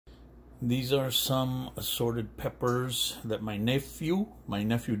These are some assorted peppers that my nephew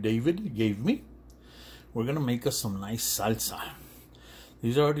David gave me. We're gonna make us some nice salsa.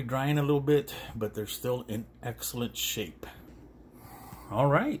 These are already drying a little bit, but they're still in excellent shape. All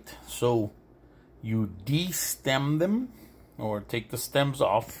right, so you de-stem them or take the stems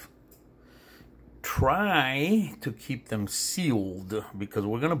off. Try to keep them sealed because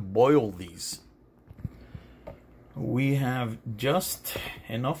we're gonna boil these. We have just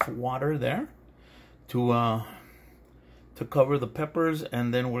enough water there to cover the peppers,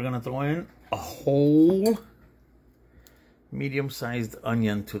 and then we're gonna throw in a whole medium-sized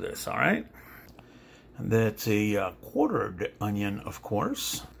onion to this. All right, that's a quartered onion, of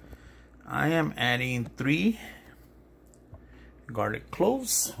course. I am adding 3 garlic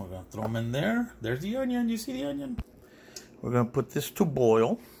cloves. We're gonna throw them in there. There's the onion. You see the onion? We're gonna put this to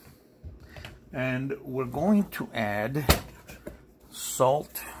boil. And we're going to add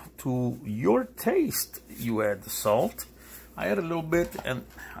salt to your taste. You add the salt. I add a little bit, and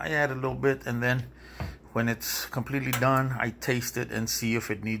then when it's completely done, I taste it and see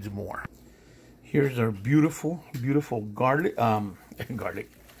if it needs more. Here's our beautiful, beautiful garlic,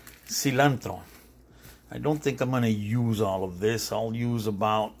 cilantro. I don't think I'm gonna use all of this. I'll use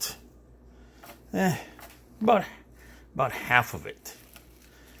about half of it.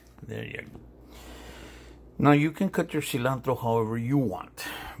 There you go. Now you can cut your cilantro however you want,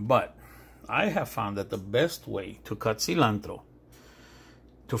 but I have found that the best way to cut cilantro,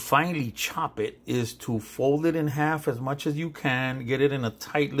 to finely chop it, is to fold it in half as much as you can, get it in a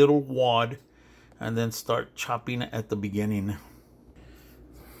tight little wad, and then start chopping at the beginning.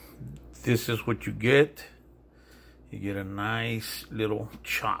 This is what you get. You get a nice little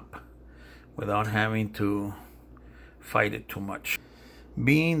chop without having to fight it too much.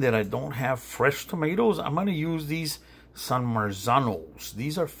 Being that I don't have fresh tomatoes, I'm going to use these San Marzanos.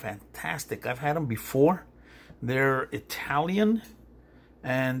 These are fantastic. I've had them before. They're Italian,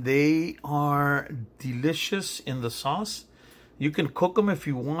 and they are delicious in the sauce. You can cook them if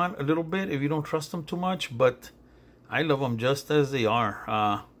you want a little bit, if you don't trust them too much, but I love them just as they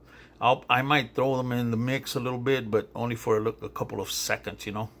are. I might throw them in the mix a little bit, but only for a couple of seconds,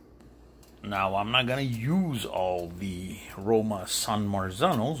 you know. Now, I'm not going to use all the Roma San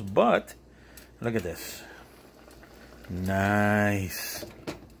Marzanos, but look at this. Nice.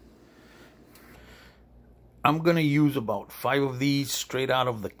 I'm going to use about 5 of these straight out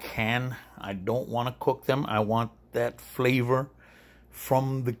of the can. I don't want to cook them. I want that flavor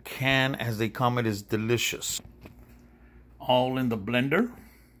from the can as they come. It is delicious. All in the blender.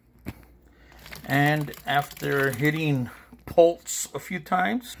 And after hitting pulse a few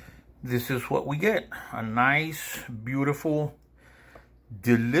times, this is what we get. A nice, beautiful,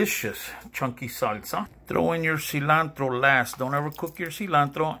 delicious, chunky salsa. Throw in your cilantro last. Don't ever cook your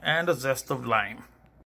cilantro, and a zest of lime.